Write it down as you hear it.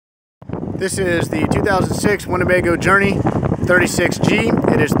This is the 2006 Winnebago Journey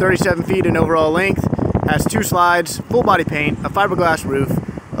 36G. It is 37 feet in overall length, has 2 slides, full body paint, a fiberglass roof,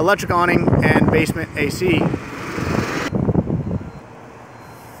 electric awning, and basement AC.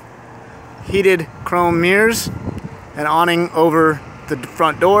 Heated chrome mirrors, an awning over the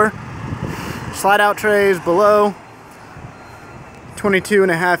front door, slide out trays below,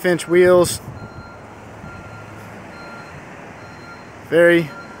 22.5-inch wheels. Very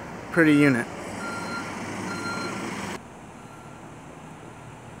pretty unit.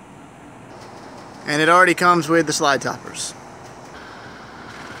 And it already comes with the slide toppers.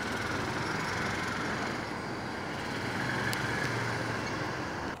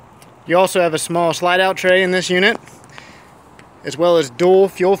 You also have a small slide out tray in this unit, as well as dual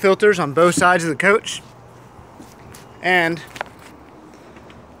fuel filters on both sides of the coach. And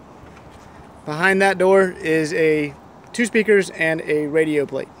behind that door is 2 speakers and a radio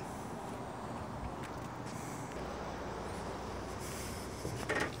plate.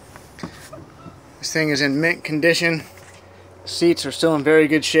 This thing is in mint condition. Seats are still in very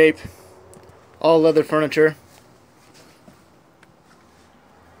good shape. All leather furniture.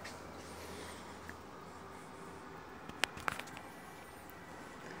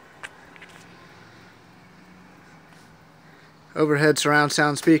 Overhead surround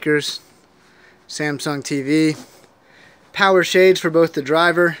sound speakers. Samsung TV. Power shades for both the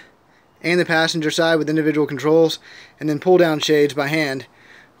driver and the passenger side with individual controls, and then pull down shades by hand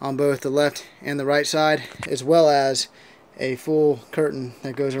on both the left and the right side, as well as a full curtain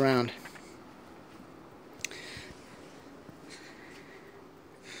that goes around.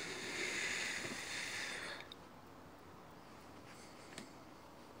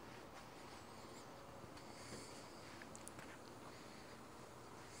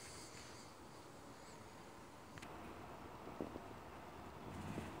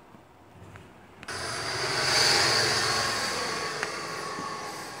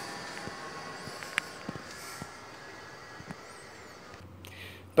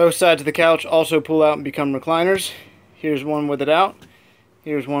 Both sides of the couch also pull out and become recliners. Here's one with it out,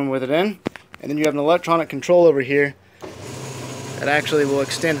 here's one with it in, and then you have an electronic control over here that actually will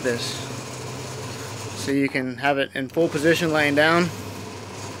extend this. So you can have it in full position laying down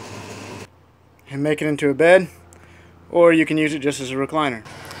and make it into a bed, or you can use it just as a recliner.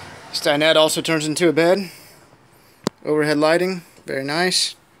 This dinette also turns into a bed. Overhead lighting, very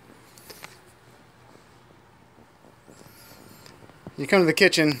nice. You come to the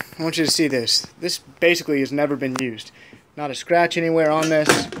kitchen, I want you to see this. This basically has never been used. Not a scratch anywhere on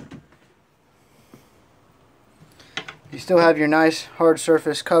this. You still have your nice hard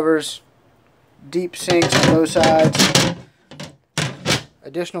surface covers, deep sinks on both sides,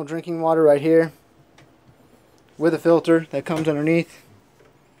 additional drinking water right here with a filter that comes underneath.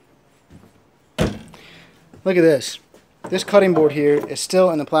 Look at this. This cutting board here is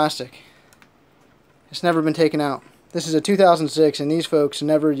still in the plastic. It's never been taken out. This is a 2006 and these folks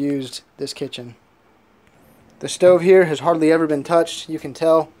never used this kitchen. The stove here has hardly ever been touched. You can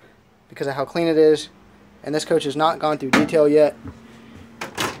tell because of how clean it is. And this coach has not gone through detail yet.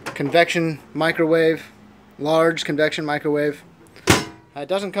 Convection microwave, large convection microwave. It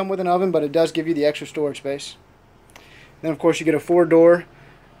doesn't come with an oven, but it does give you the extra storage space. Then of course you get a 4-door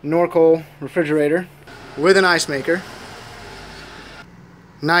Norcold refrigerator with an ice maker.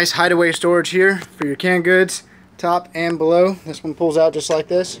 Nice hideaway storage here for your canned goods. Top and below. This one pulls out just like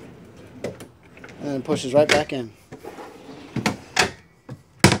this and then pushes right back in.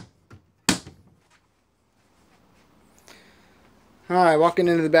 Alright, walking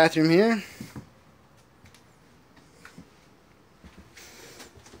into the bathroom here.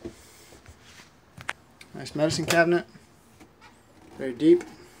 Nice medicine cabinet. Very deep.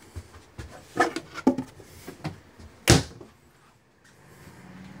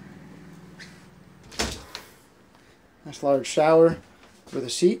 Nice large shower with a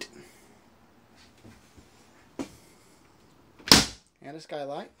seat and a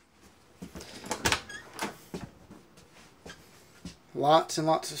skylight. Lots and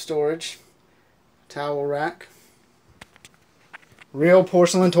lots of storage. Towel rack. Real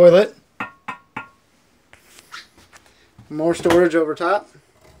porcelain toilet. More storage over top.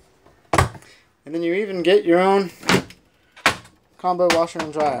 And then you even get your own combo washer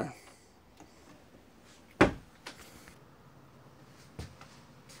and dryer.